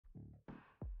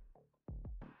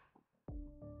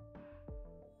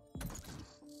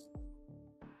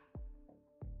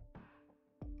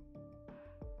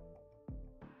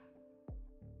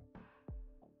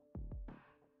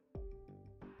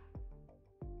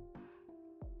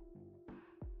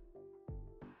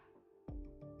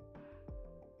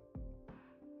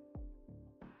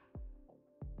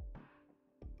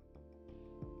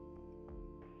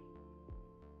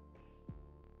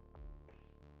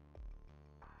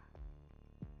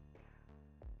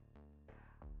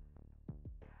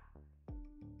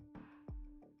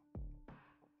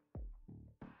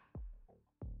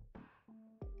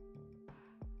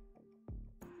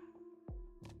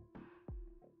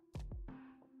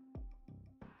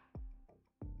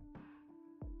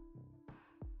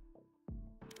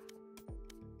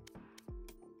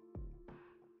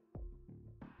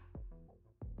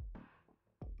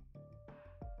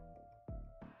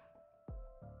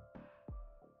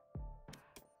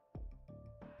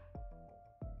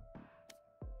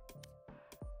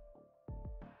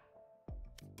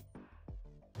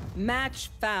Match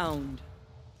found.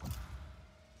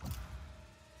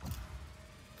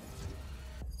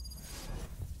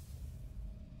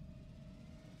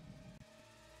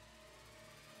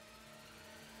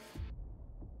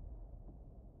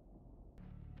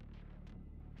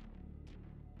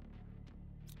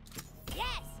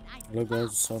 Hello guys,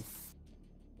 what's up?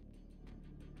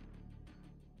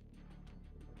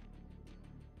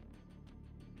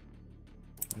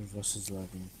 My voice is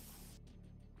lagging.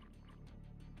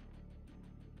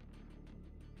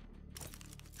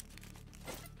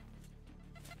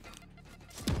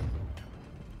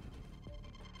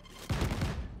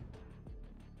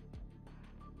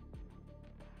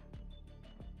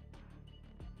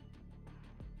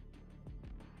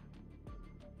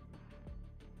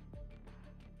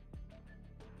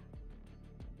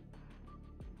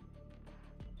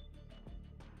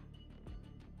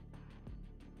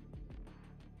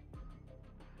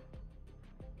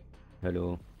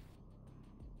 Hello.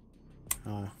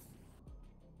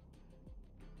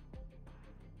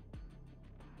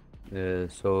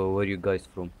 So where you guys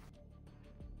from?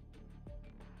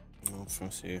 I'm from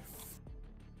Syria.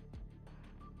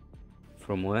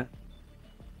 From where?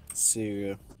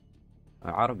 Syria.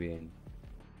 عربي يعني.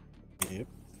 Yep.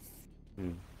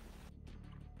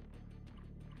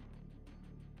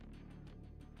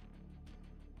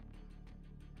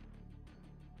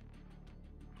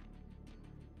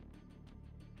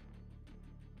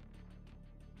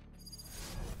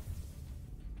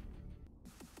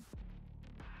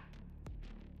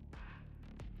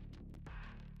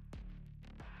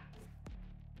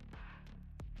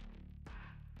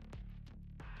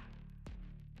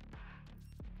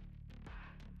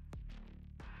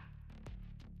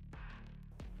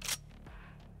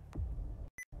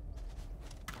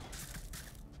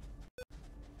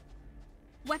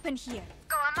 Weapon here.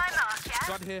 Go on my mark, yeah?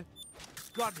 Gun here.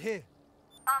 Gun here.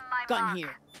 On my Gun mark.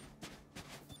 here.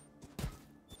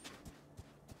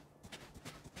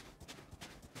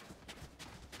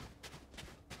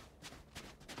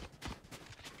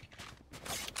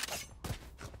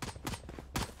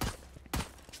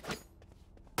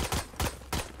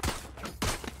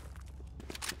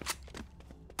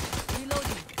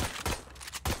 Reloading.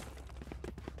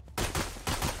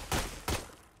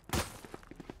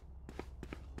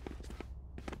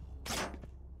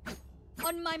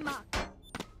 On my mark.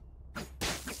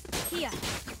 Here.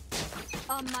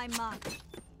 On my mark.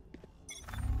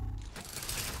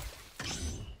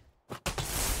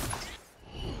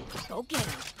 Go get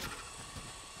him.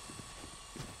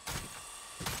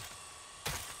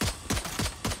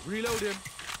 Reload him.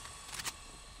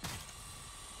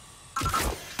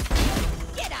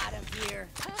 Get out of here.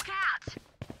 Walk out.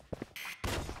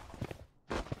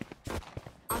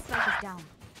 I'll strike this down.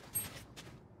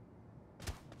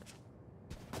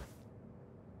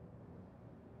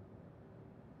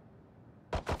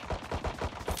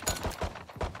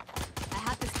 I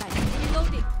have this guy.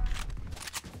 Reloading.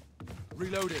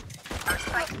 Reload him. Our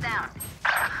spike's down.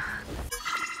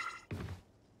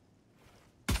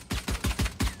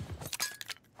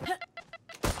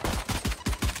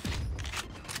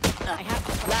 I have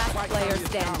this Last Spike player carrier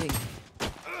down. standing.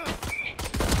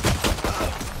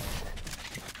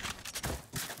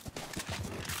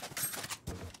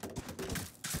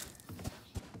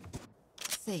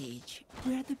 Sage,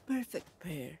 we're the perfect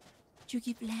pair. You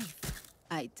give life.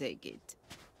 I take it.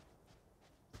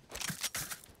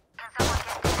 Can someone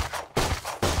get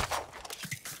this?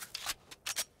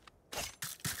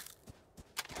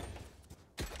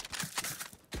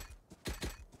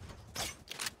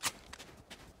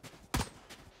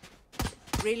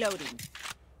 Reloading.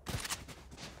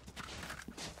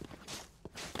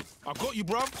 I got you,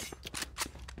 bruv.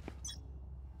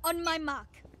 on my mark.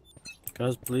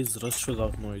 Guys, please rush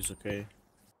without noise, okay?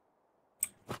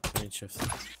 Night shift.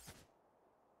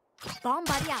 Bomb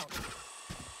buddy out.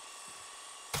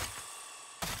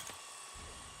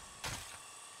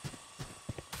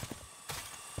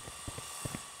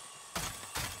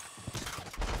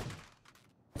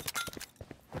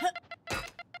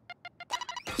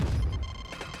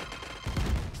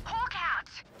 Hawk out.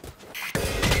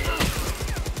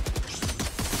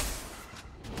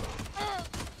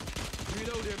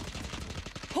 Reload him.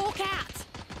 Hawk out.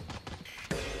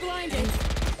 Blinded.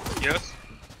 Yes.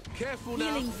 Careful now.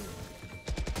 Healing you.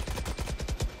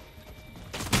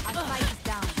 Our fight is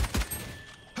down.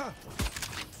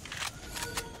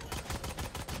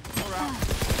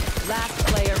 Last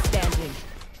player standing.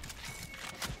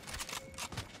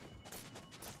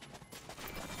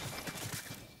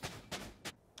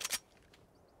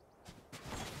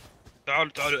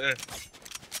 تعالوا تعالوا ايه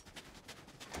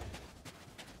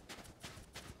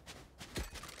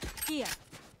Here.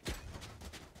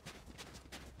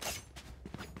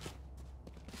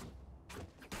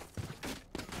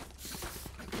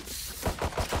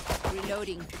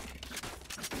 Reloading.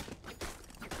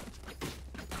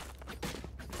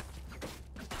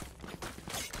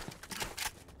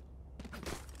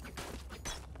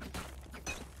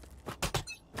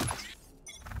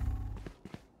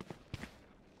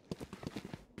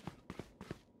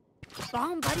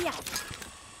 Bomb buddy out.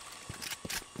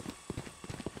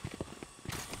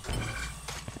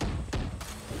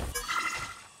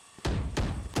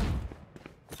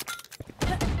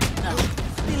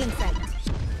 Still in sight.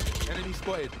 Enemy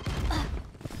spotted.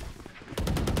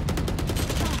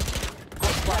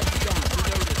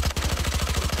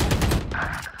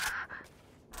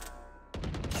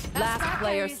 Last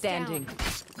player is standing.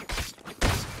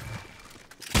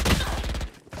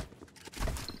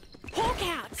 Hawk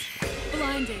out.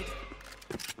 Blinded.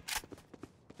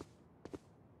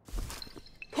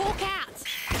 Hawk out.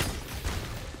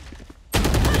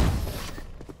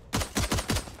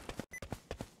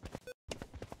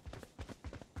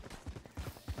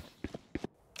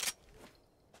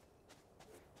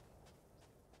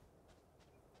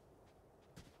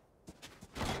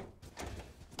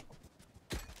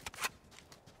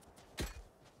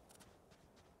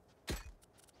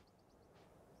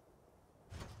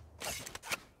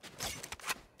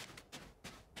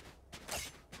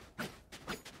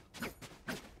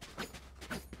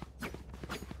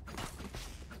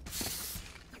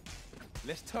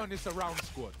 Let's turn this around,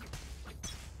 squad.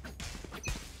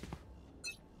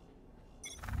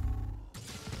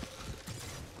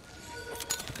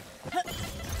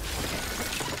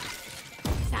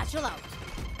 Satchel out.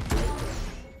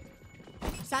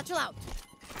 Satchel out.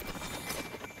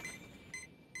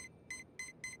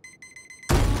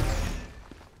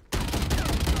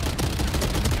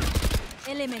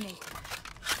 Eliminate.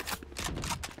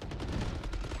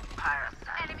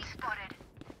 Enemy spotted.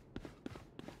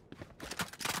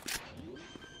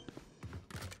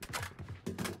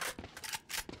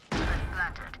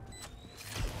 Planted.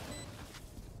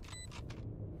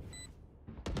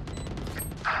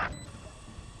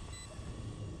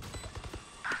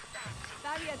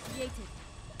 Barrier created.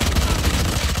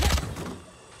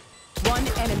 One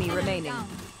enemy remaining. Down.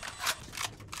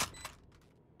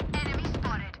 Enemy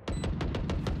spotted.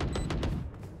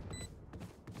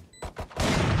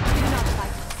 Do not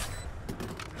fight us.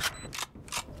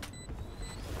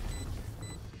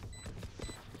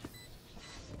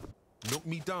 Knock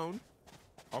me down,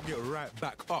 I'll get right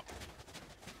back up.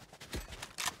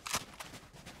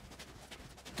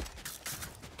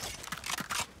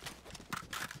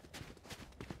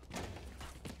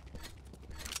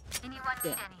 Anyone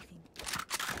There. need anything?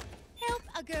 Help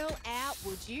a girl out,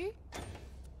 would you?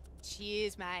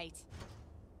 Cheers, mate.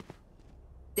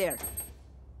 There.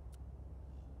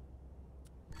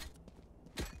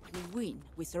 We win.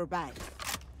 We survive.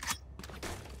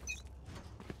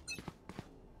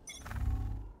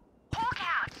 Hawk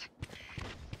out!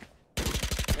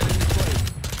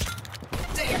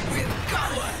 Enemy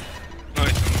spotted.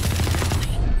 Nice.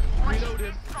 Reload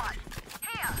him. Spot.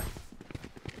 Here!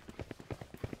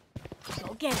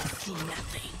 Go get us. See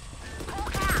nothing.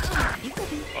 Hawk out!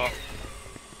 Oh,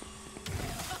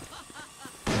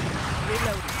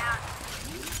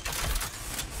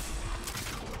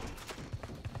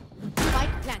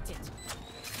 Spike planted.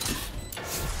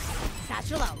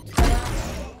 Satchel out.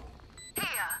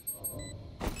 Here!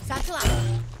 Satchel out.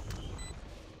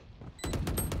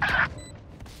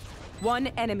 One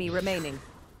enemy remaining.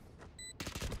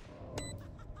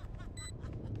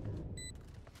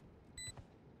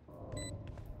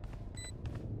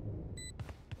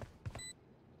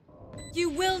 You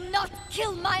will not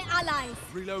kill my allies.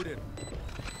 Reloading.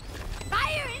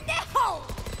 Fire in the hole.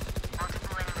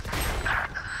 Multiple enemies.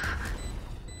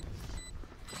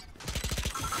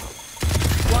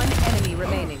 One enemy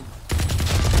remaining.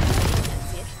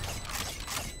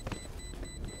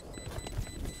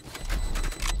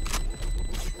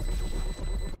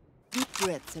 Deep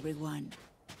breaths, everyone.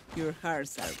 Your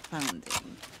hearts are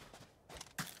pounding.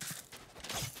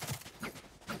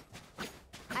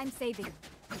 I'm saving.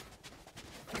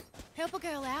 Help a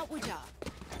girl out, would ya?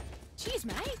 Cheers,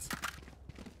 mate.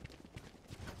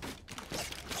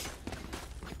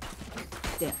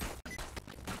 There.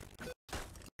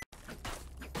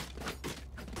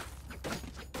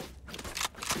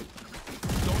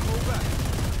 Don't hold back.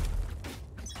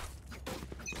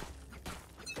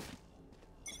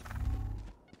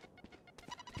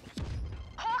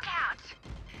 Hawk out!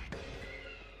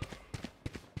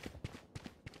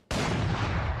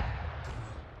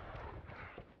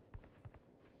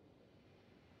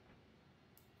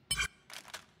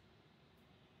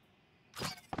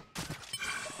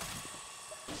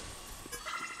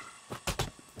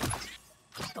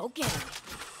 Okay.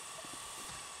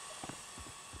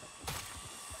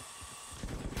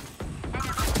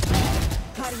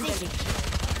 Cutting ready.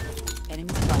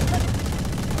 Enemy spotted.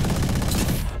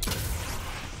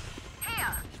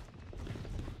 Here.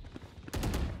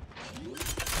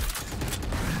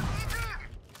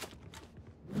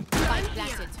 Spike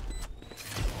planted.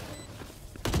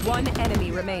 One enemy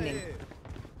remaining.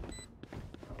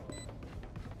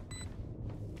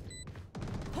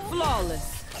 Flawless.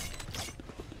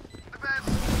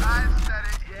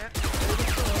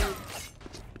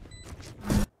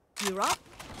 You're up.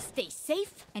 Stay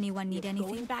safe. Anyone need Going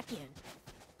anything? back in.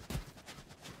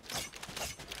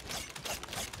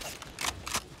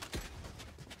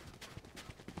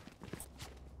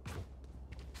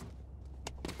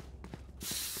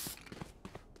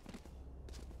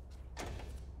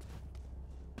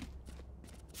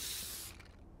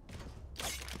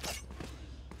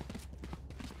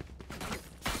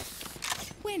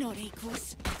 We're not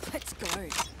equals. Let's go.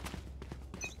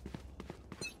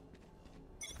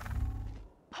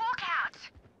 Hawk out.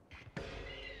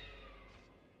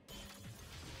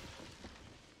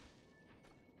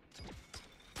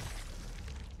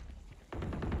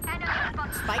 Enemy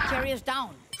spotted. Spike carriers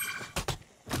down.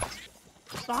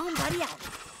 Bomb buddy out.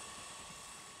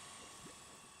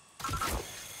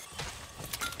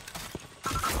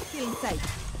 Still in sight.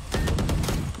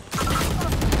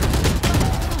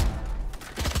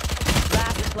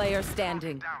 Last player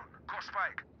standing. Down. Got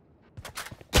spike.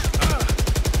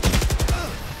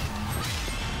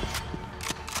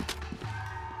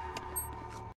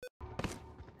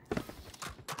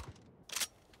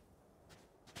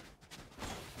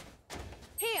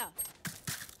 Here.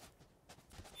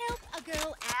 Help a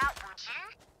girl out. Out, would you?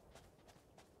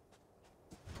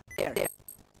 There.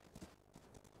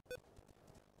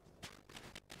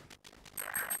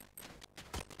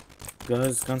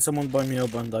 Guys, can someone buy me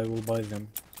up and I will buy them?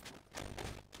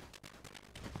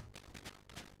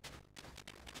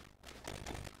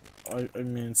 I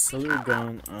mean, sell your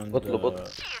gun and. اطلب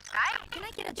Cheers, guy. Can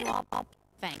I get a drop?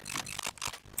 Thanks.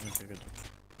 Okay, good.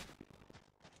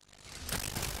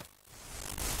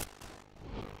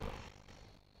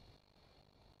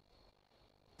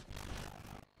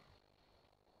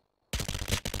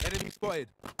 Enemy spotted.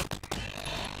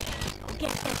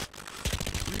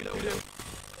 Reloading.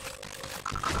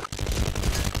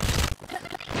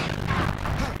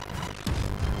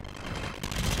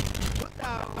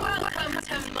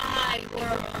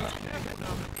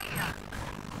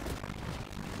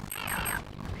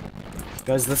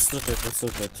 Guys, let's rotate. Let's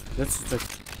rotate.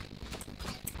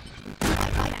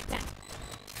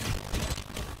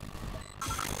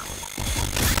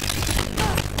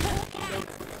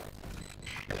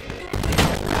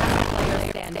 Player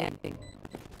standing.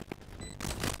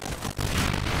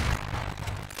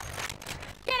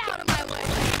 Get out of my way.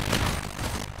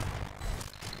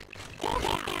 One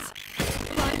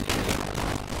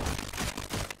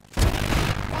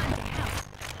down.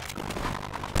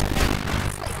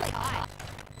 Slightly high.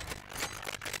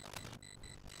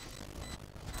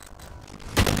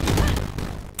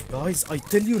 Guys, I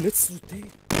tell you, let's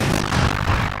rotate.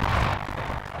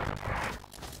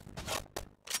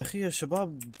 اخي يا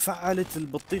شباب فعلت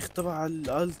البطيخ تبع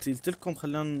الالتي، قلت لكم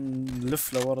خلينا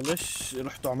نلف لورا، ليش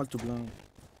رحتوا عملتوا بلان؟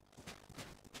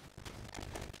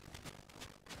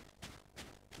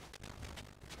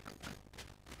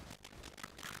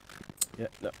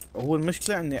 لا هو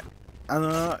المشكلة اني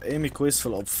انا ايمي كويس في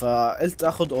الاب، فقلت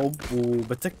اخذ اوب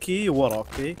وبتكي ورا،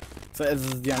 اوكي؟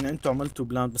 فاذا يعني انتوا عملتوا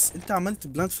بلان، بس انت عملت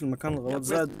بلان في المكان الغلط،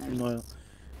 زائد انه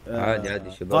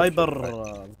عادي شباب.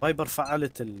 فايبر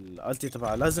فعلت الالتي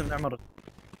تبعها، لازم نعمل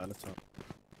فعلتها.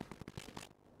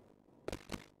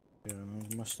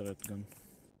 يعني ما اشتريت جن.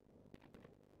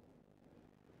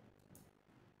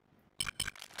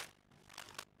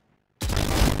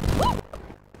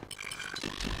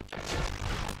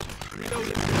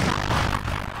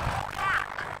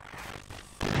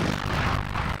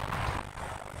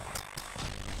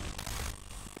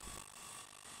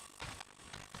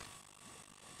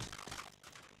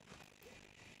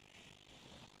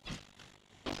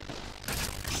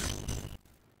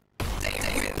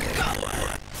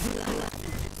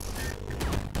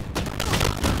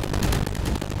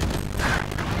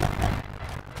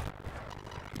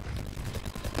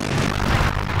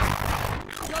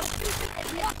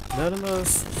 لا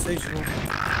سيجنوا.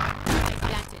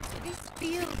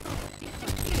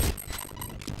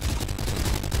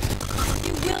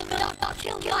 You will not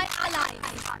kill my ally.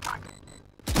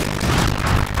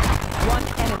 One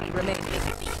enemy remaining.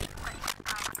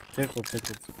 Take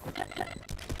it.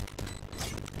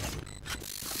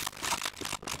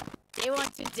 They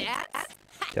want to dance?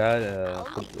 تعال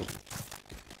خذ.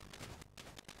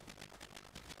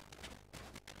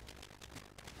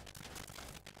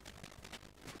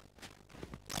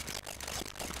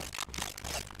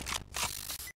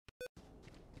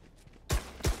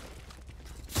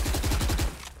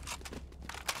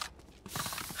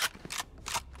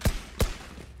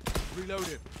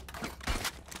 Reloading.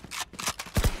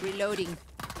 Reloading.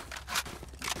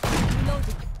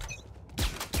 Reloading.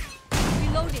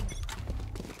 Reloading.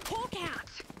 Hawk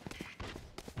out.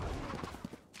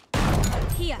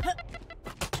 Here.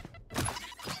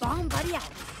 Bomb buddy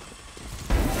out.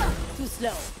 Too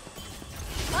slow.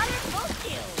 Wonderful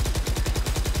kill.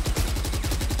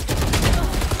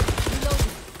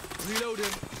 Reloading.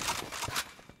 Reloading.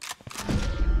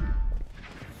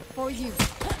 For you.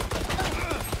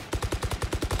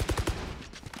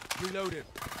 Reloading.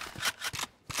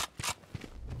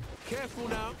 Careful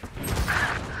now.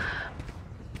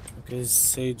 Okay,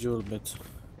 sage your bit.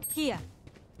 Here.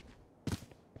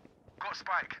 Got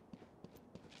spike.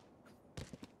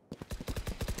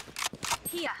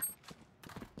 Here.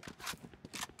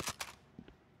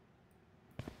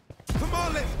 Come on,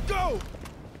 let's go.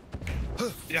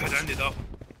 في احد عندي داخل.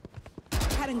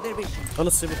 Cutting their vision.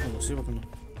 خلص سيبك منه سيبك منه.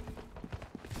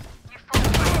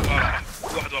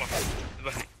 واحد ورا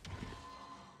ذبحني.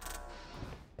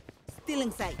 Still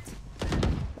in sight.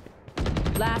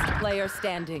 Last player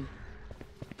standing.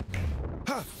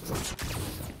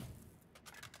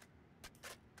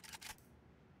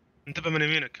 انتبه من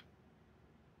يمينك.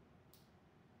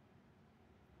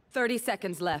 30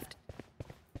 seconds left.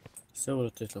 سوي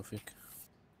روتيت لو فيك.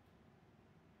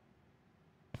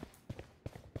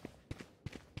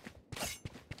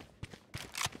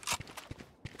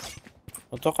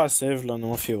 اتوقع السيف لانه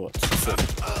ما في وقت.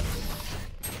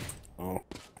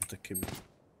 متأكد.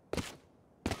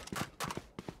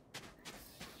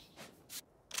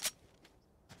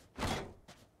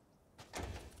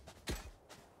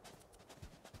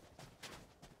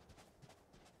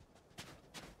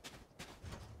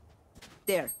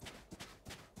 There.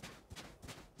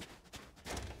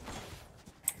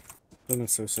 خلينا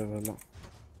نسوي سيف هلا.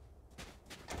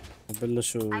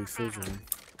 بلشوا يفوزوا.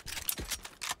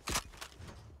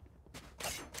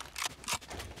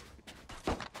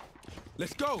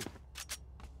 Let's go.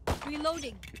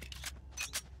 Reloading.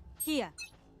 Here.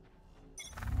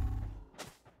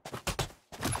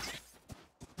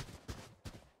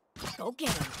 Go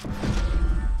get him.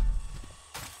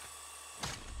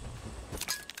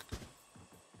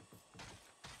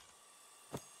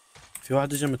 في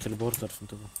واحد اجى من التليبورتر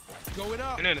فانتبهوا. Going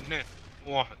up. اثنين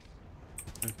واحد.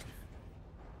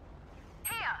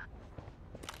 Here.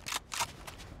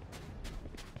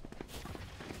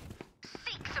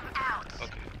 Seek them out.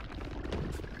 اوكي.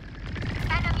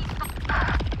 Enemy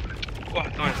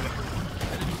واحد ثاني ذبح.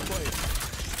 Enemy spotted.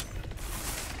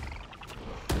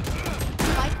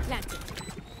 Spike planted.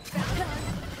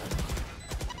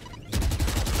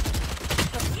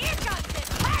 Here comes the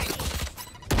party.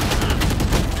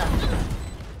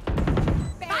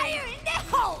 Fire in the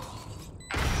hole.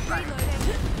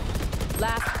 Reloaded.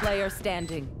 Last player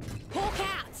standing. Hawk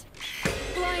out.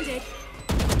 Blinded.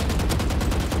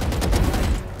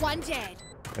 One dead.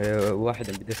 واحد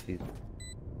عم بدفي.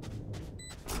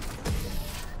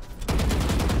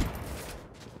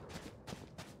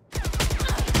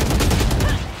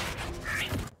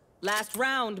 Last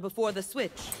round before the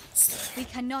switch. We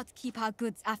cannot keep our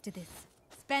goods after this.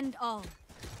 Spend all.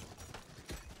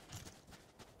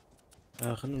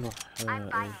 خلينا نروح.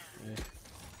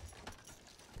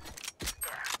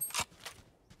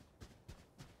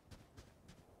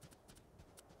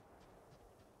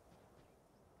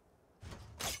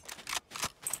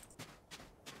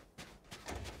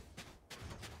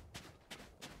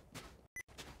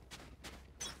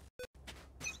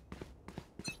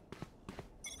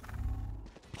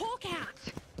 Hawk out.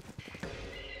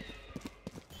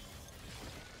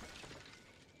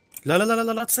 لا لا لا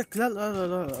لا لا تسك. لا لا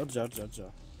لا لا ارجع ارجع ارجع.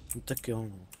 متكي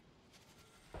هون.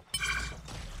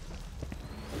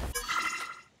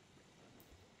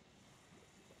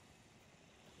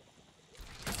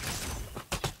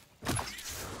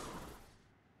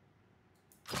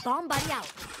 Bomb buddy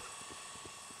out.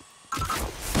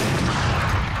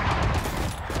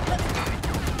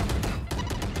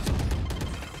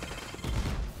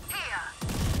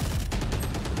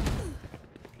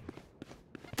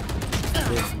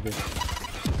 في البيت.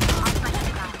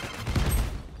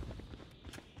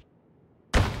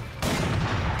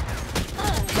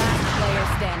 Last player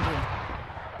standing.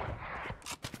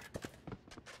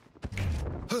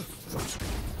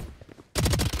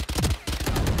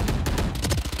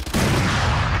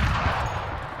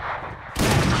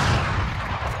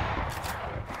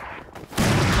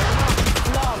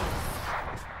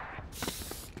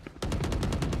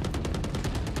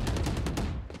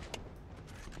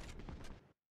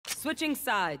 Switching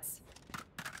sides.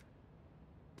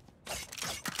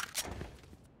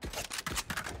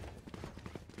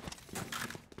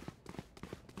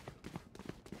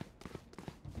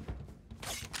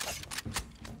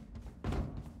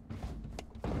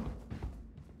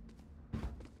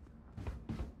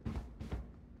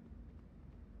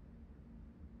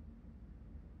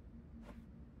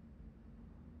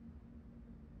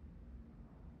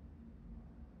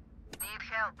 Need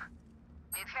help.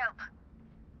 Need help.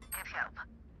 Need help.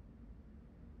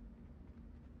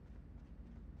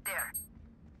 There.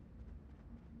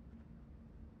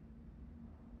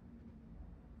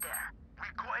 There. We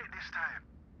got it this time.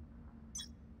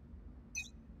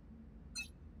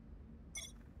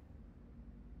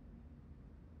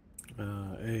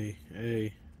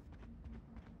 اي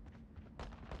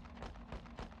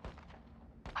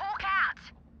Hawk out.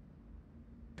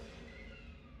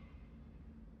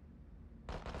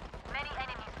 Many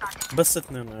enemies spotted. بس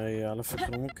اثنين اي على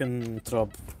فكرة ممكن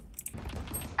تراب.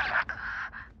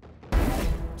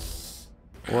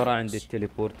 ورا عندي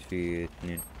التليبورت في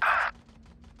 2.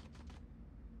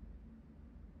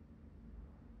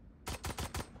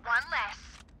 One less.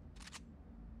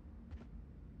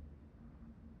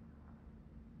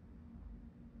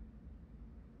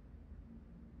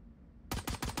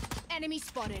 Enemy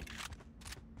spotted.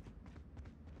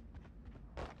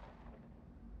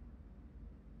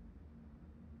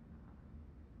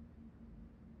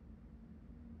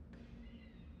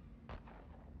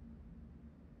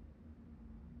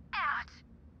 Out.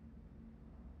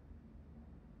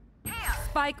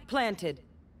 Spike planted.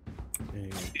 اي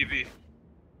بي بي.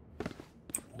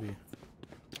 بي.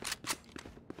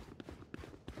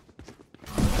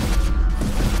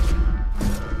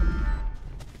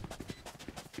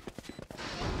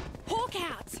 Hawk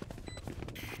out.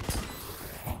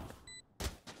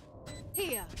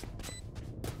 Here.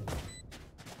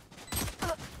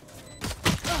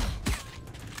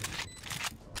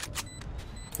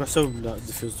 روح سوي لا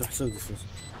ديفيوز، روح سوي ديفيوز.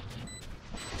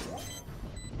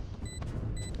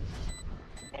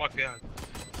 وراك يا هذا.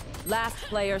 Last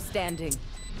player standing.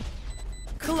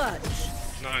 Clutch.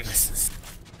 نايس.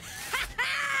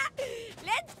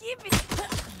 Let's give it.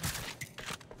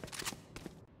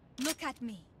 Look at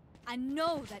me and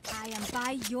know that I am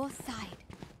by your side.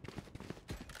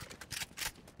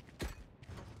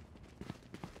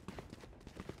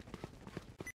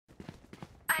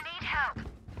 I need help.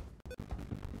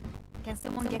 Can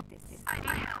someone get this? I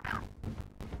need help.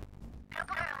 Help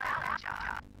her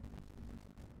out.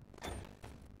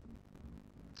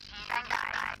 Thank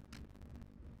you.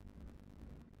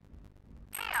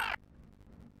 Here.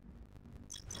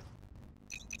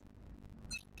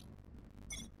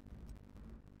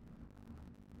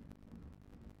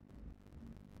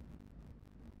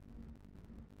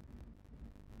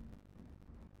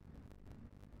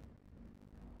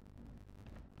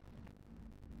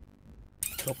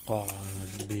 اتوقع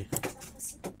بي.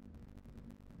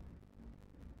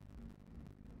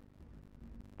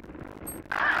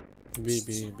 بي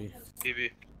بي بي. بي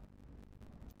بي.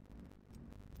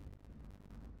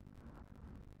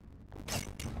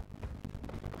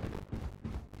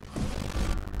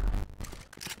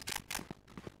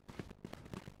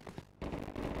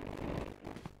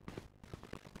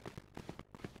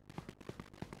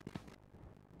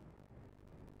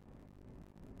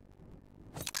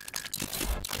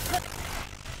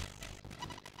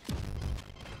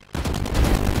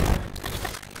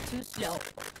 Too slow.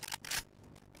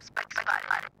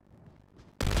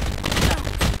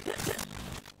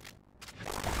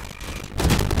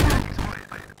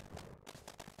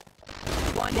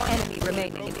 One enemy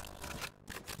remaining.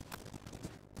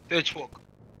 تيج فوق.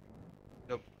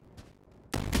 يب.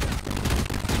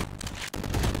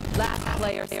 Last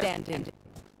player standing.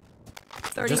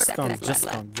 30 Just come, seconds just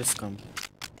left. come, just come.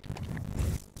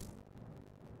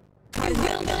 You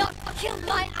will not kill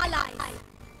my allies.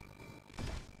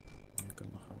 ممكن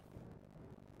نخاف.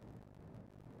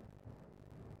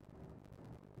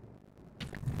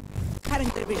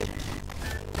 Current division.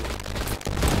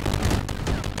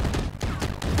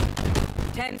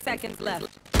 10 seconds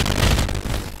left.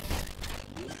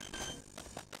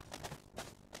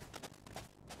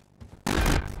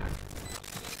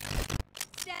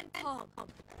 Stand tall.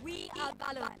 We are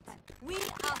VALORANT. We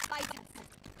are fighters.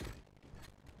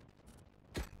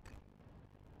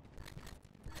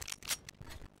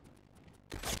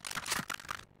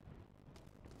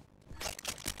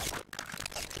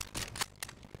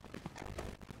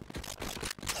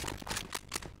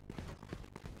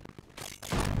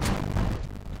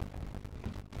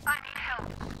 I need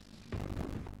help.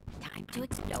 Time to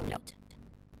explode.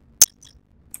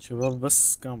 شباب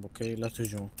بس كامب اوكي لا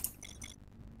تهجموا.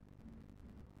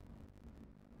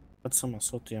 واحد سمع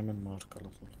صوت يعمل مارك على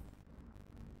طول.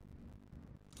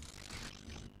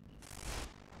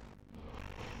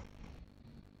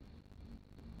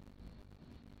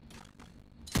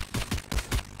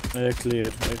 ايه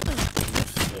كلير،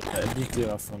 بي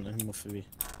كلير عفوا. هم في بي،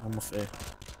 هم في ايه.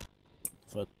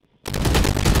 فات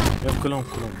يا كلهم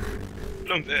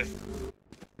كلهم في ايه.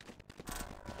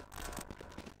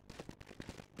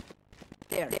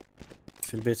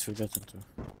 في البيت انتو.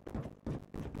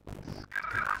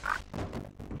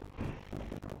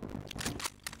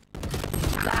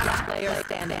 Last player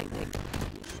standing.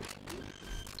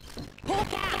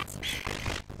 Hawk out!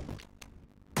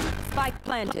 Spike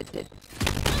planted.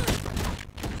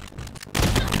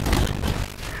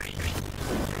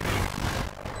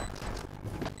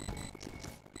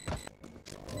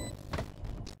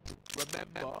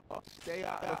 Remember, stay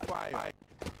out of the fire.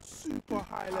 Super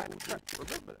high level track.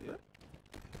 Remember that, yeah?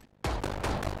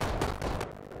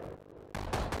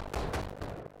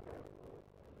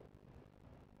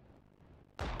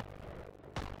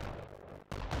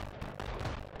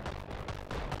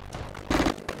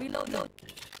 Reload.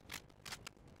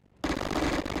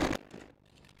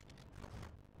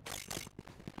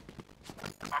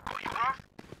 I got you off.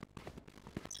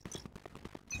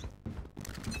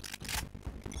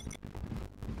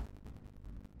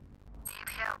 Need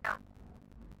help.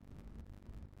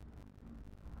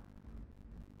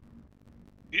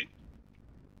 ايه؟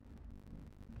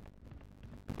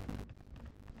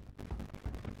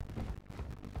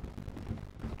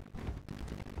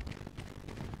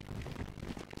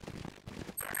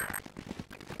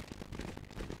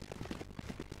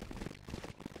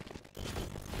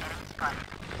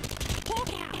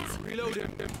 Hawk out!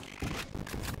 Reloading.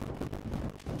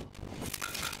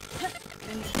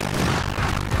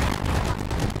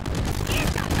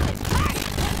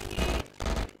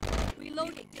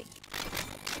 Reloading.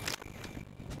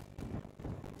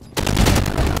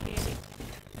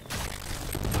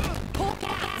 Hawk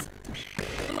out!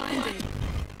 Blinded.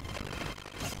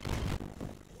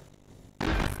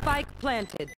 Spike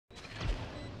planted.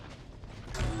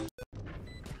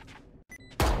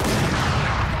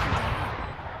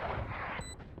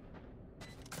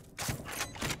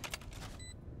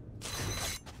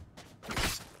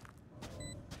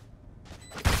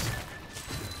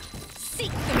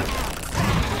 Seek them out!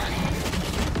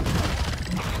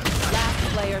 Last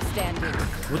player standing.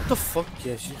 وات ذا فك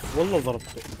يا شيخ، والله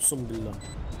ضربته اقسم بالله.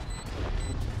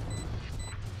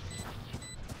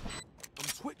 I'm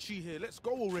twitchy here. Let's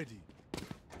go already.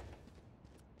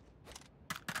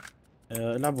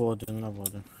 العبوا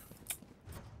ودن.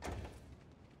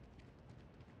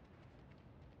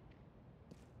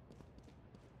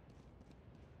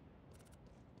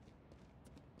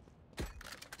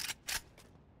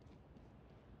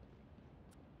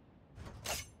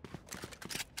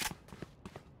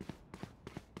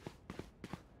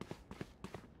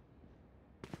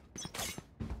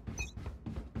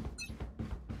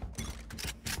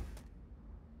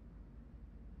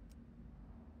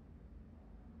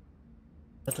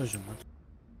 لا تهجم.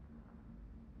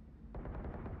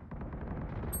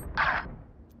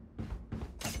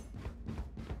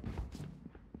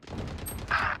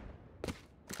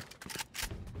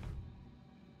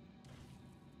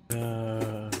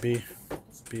 بي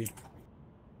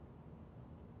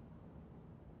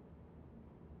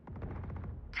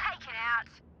Take it out.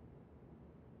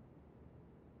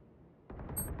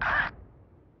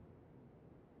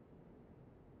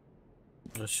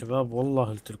 يا شباب والله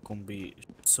قلت لكم بي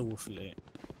سووا في الايه.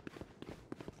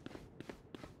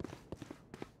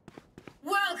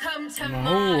 Welcome to ما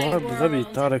هو my هذا غبي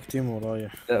world. تارك تيمو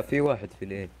رايح. لا في واحد في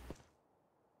الايه.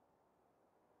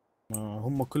 ما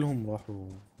هم كلهم راحوا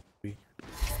بي.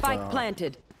 Spike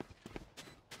planted.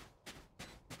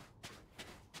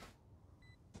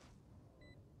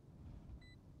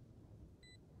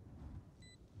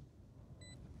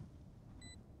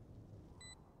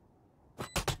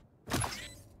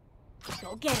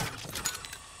 Go get him!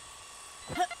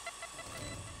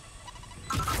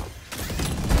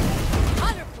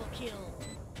 Wonderful kill!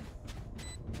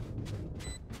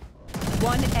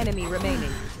 One enemy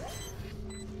remaining.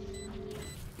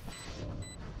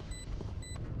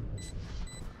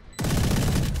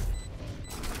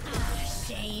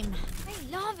 Shame. I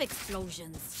love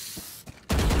explosions.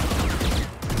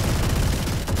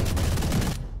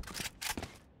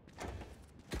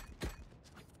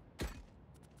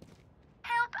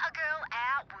 Help a girl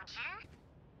out, would you?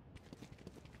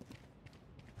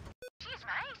 Cheers,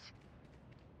 mate.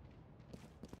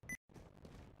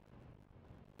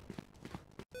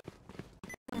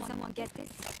 Can someone get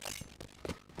this?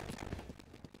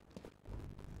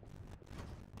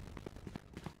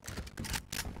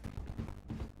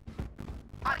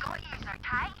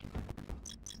 okay?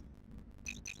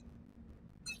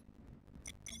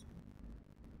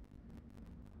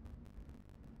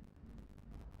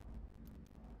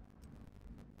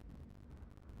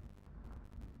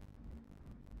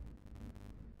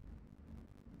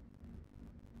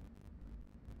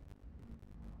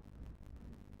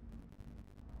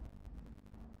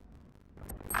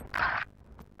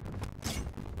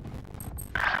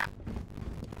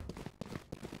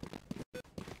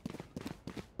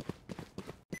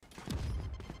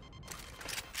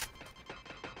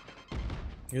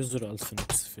 User Alpha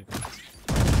specific.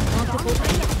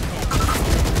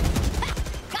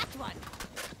 Got one.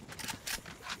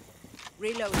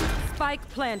 Reload. Spike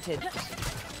planted.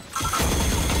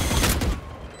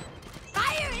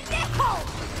 Fire in the hole.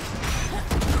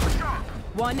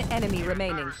 One enemy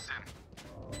remaining.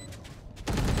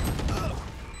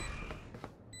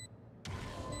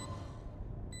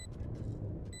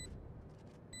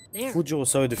 There. فوت جوا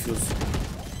سوي ديفيوز.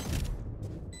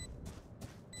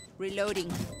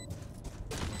 Reloading.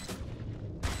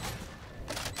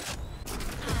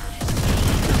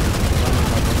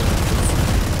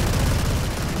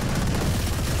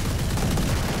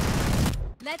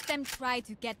 Let them try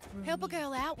to get through. Help a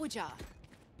girl out, would ya?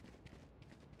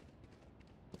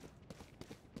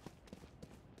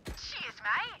 Cheers,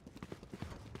 mate.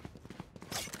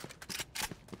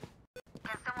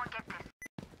 Can someone get this?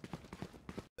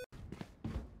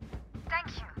 Thank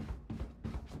you.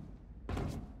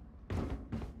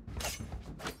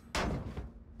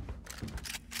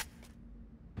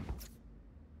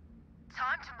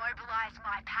 Time to mobilize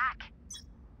my pack.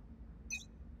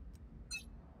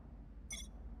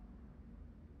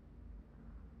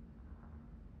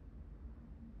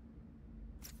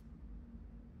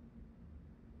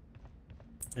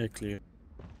 ايه كلير.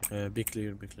 بي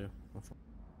كلير بي كلير.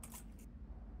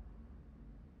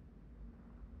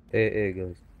 ايه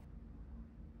جايز.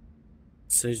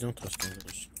 سيج دونت رش دونت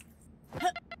رش.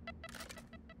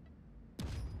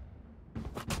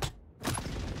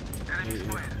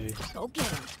 ايه Go get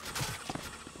him.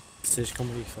 سيج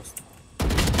كم ريك فاست.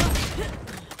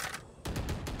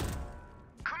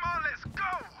 Come on, let's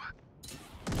go!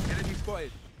 Enemy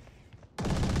spotted.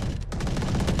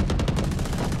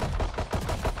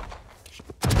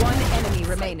 One enemy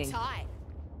remaining. Tie.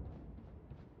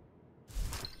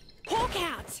 Hawk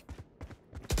out.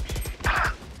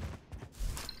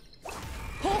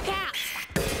 Hawk out.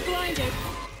 Blinded.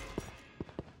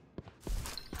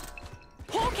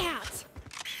 Hawk out.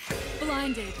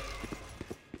 Blinded.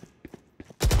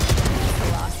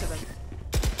 Last of them.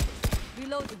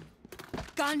 Reloading.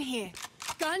 Gun here.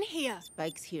 Gun here.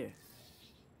 Spikes here.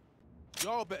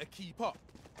 Y'all better keep up.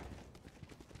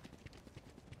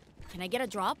 Can I get a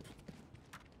drop?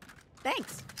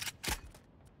 Thanks.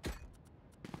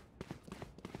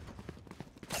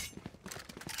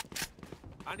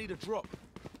 I need a drop.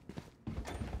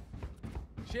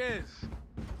 Cheers.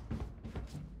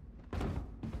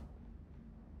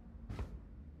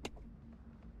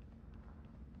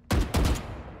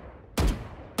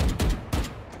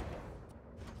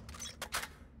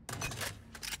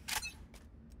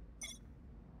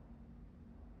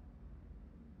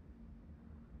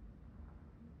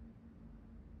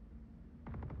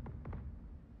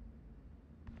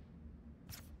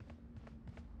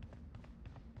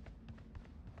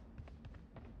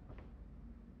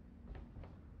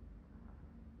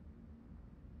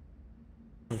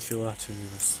 في واحد فيني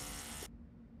بس.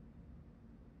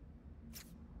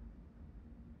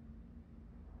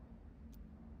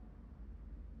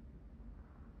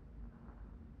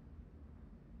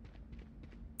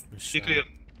 في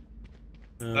كلير.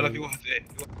 لا في واحد ايه.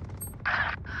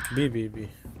 بي بي بي.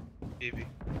 بي.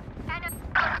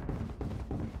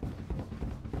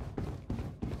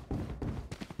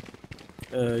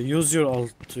 use your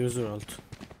alt. use your alt.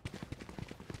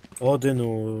 اودن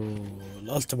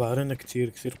والالت تبع رنا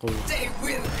كتير قوي.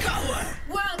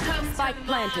 Spike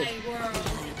planted.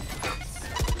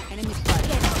 Enemy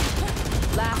spotted.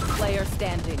 Last player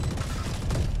standing.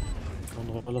 كان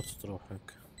غلط تروح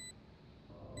هيك.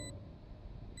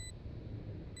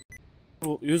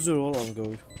 use your wall I'm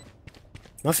going.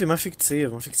 ما فيك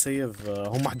تسيف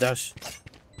هم 11.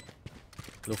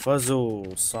 لو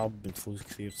فازوا صعب نفوز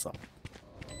كثير صعب.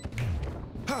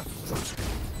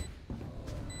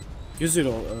 Use your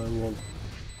wall.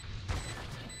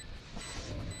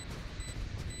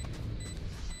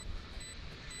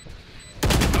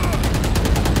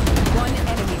 One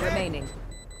enemy remaining.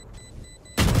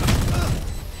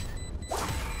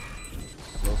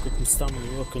 لو كنت مستعمل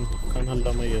يمكن كان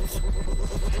هلا ميت.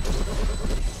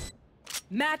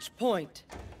 Match point.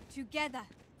 Together.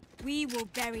 We will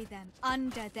bury them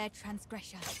under their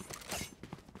transgressions.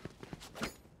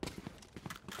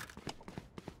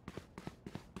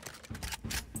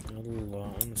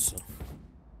 يلا انسى.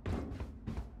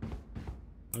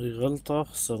 هاي غلطة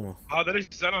خسرنا. هذا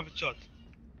ليش زعلان في الشات؟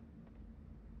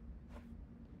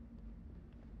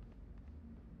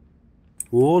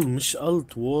 وول مش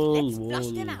الت، وول Let's flush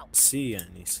them وول out. سي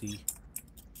يعني سي.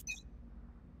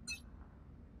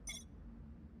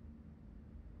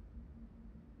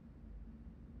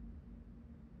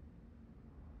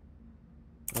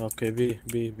 اوكي بي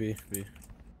بي بي بي.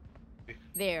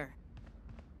 There.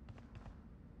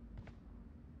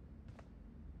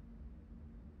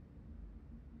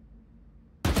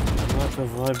 هذاك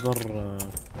الفايبر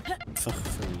فخ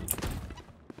في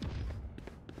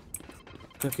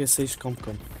اوكي سيج كم.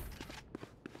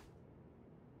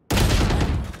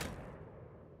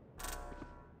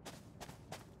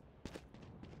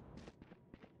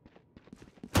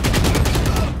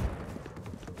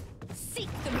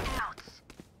 Seek them out.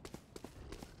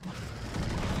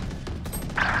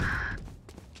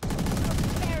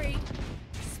 Buried.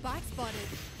 Spike spotted.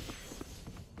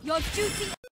 Your duty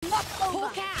not over.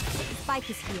 Hawk out. Spike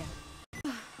is here.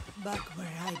 Back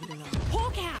where I belong.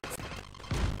 Hawk out.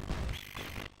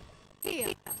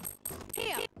 Here.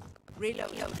 Here.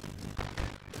 Reload.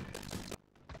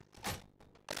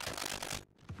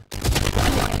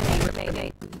 Enemy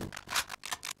remaining.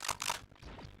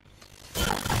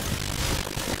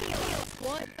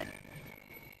 What?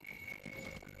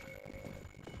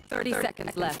 30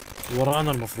 seconds left.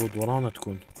 ورانا المفروض، ورانا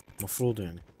تكون مفروض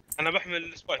يعني. انا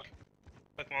بحمل سبايك.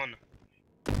 سبايك معانا.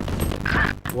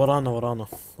 ورانا.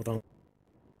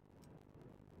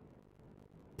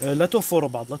 لا توفروا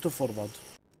بعض، لا توفروا بعض.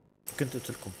 كنت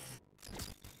قلت لكم.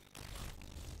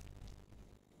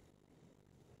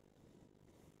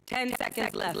 Ten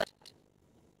seconds left. Last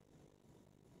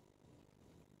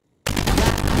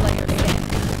player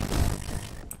standing.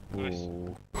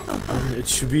 اوه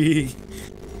اتش بي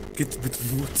كنت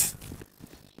بتموت.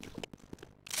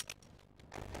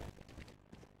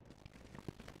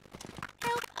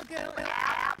 Help a girl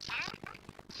out.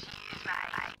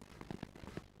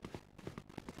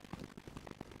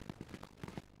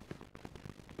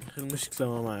 اخي المشكلة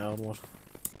ما معي ارمور،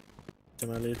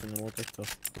 احتمالية اني اموت اكثر.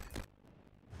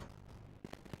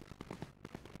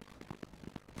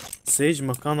 سيج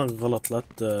مكانك غلط، لا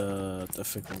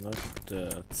تأفك،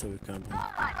 لا تسوي كامل.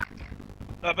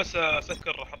 لا بس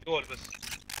اسكر حطول بس.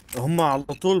 هم على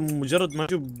طول مجرد ما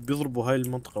يجوا بيضربوا هاي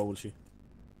المنطقة اول شي،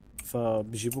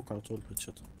 فبيجيبوك على طول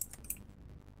هيدشوت.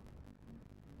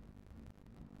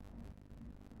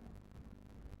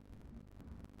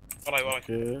 وراي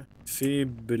اوكي في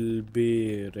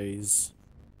بالبي ريز،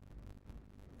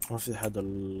 ما في حدا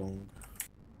اللونج.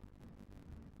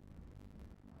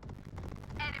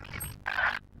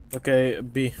 اوكي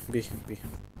بي.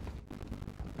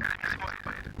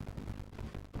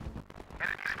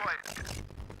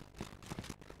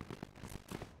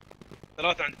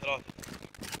 ثلاثة عندي ثلاثة.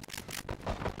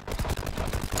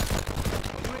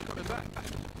 You ain't coming back.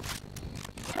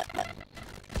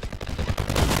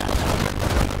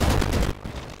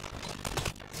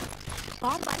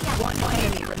 One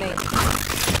enemy remaining.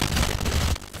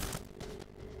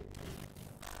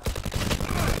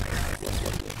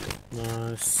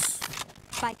 نايس.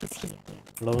 Spike is here.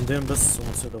 راوندين بس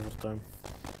ونصير اوفر تايم.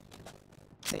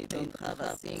 They don't have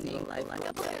a single life.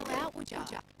 Help a girl out, would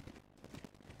ya?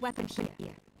 Weapon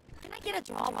here. Can I get a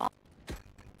drop?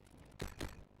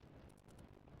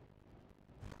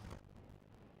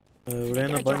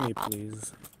 Rena buy me please.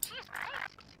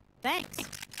 Thanks.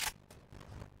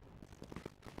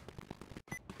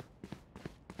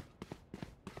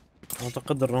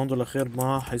 اعتقد الراوند الاخير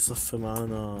ما حيصفي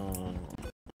معانا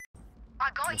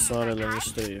مصاري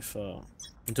لنشتري، ف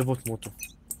انتبهوا تموتوا.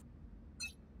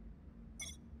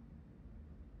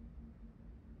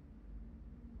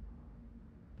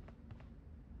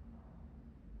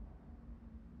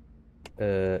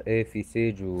 ايه في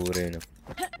سيج ورينا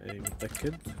اي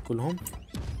متأكد كلهم؟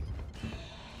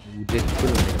 وجيت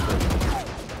كلهم.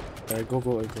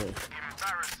 جو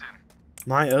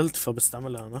معي الت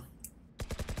فبستعملها انا.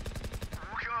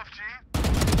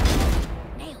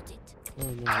 Nailed it.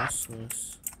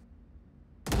 نايس.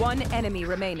 One enemy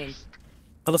remaining.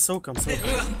 خلص سووا كم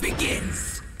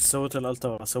سويت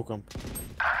الالتا، سووا كم.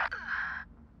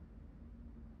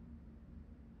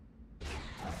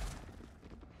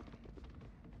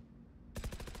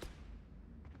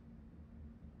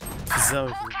 في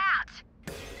الزاوية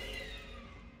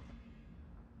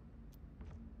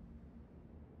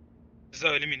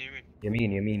الزاوية اليمين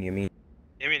يمين. يمين. يمين.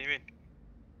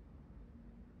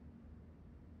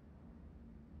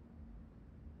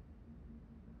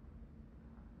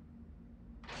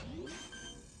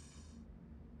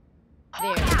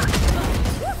 Okay,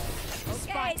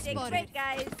 take a break,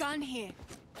 guys. Gun here.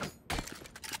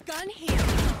 Gun here.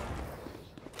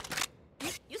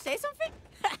 You say something?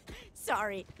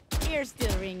 Sorry, ear's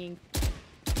still ringing.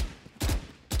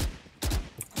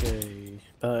 اوكي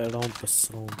باقي راوند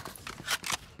بس راوند.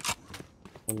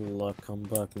 والله كم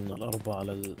باك من الأربعة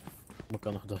على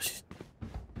المكان 11.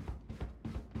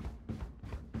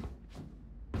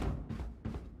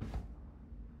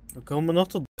 اوكي هم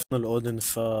نقطة ضفنا الأودن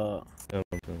ف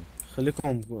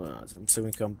خليكم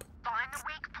مسوين كامب. Find the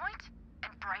weak point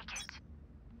and break it.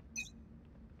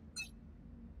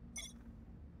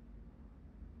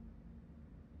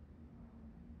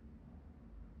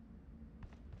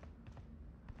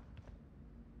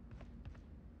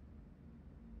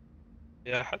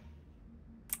 يا أحد.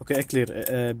 اوكي كلير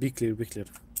بي كلير بي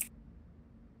كلير.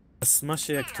 بس ما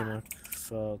شيكت هناك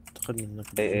فتقل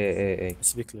منك. اي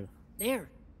بس بي كلير. There.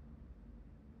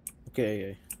 اوكي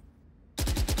اي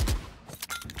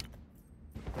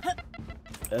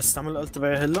استعمل الالت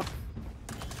تبعي هلا.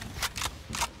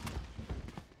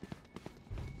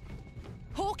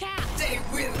 Hawk out. They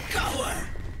will cover.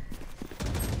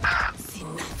 See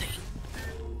nothing.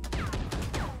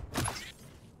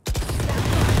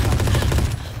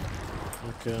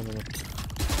 اوكي انا مت.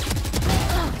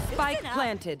 Spike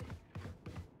planted.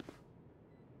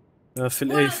 في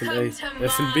الاي في الاي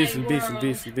في البي في البي في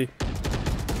البي في البي.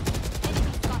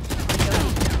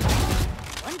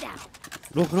 One down.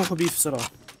 روحوا بي بسرعة.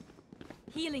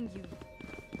 Healing you.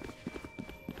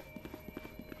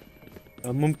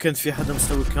 ممكن في حدا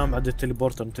مستوي كام عند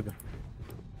التليبورتر انتبه.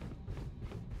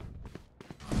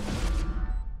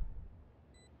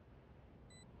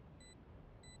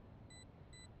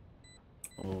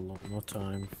 والله نو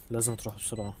تايم لازم تروح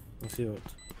بسرعة ما في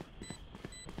وقت.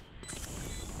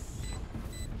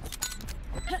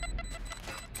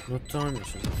 نو تايم يا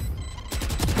شباب.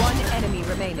 One enemy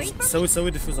remaining.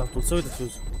 سوي ديفيوز على طول سوي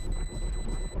ديفيوز.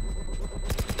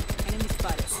 Enemy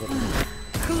spotted.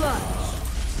 Clutch.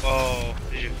 أوه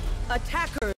يجي.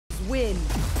 Attackers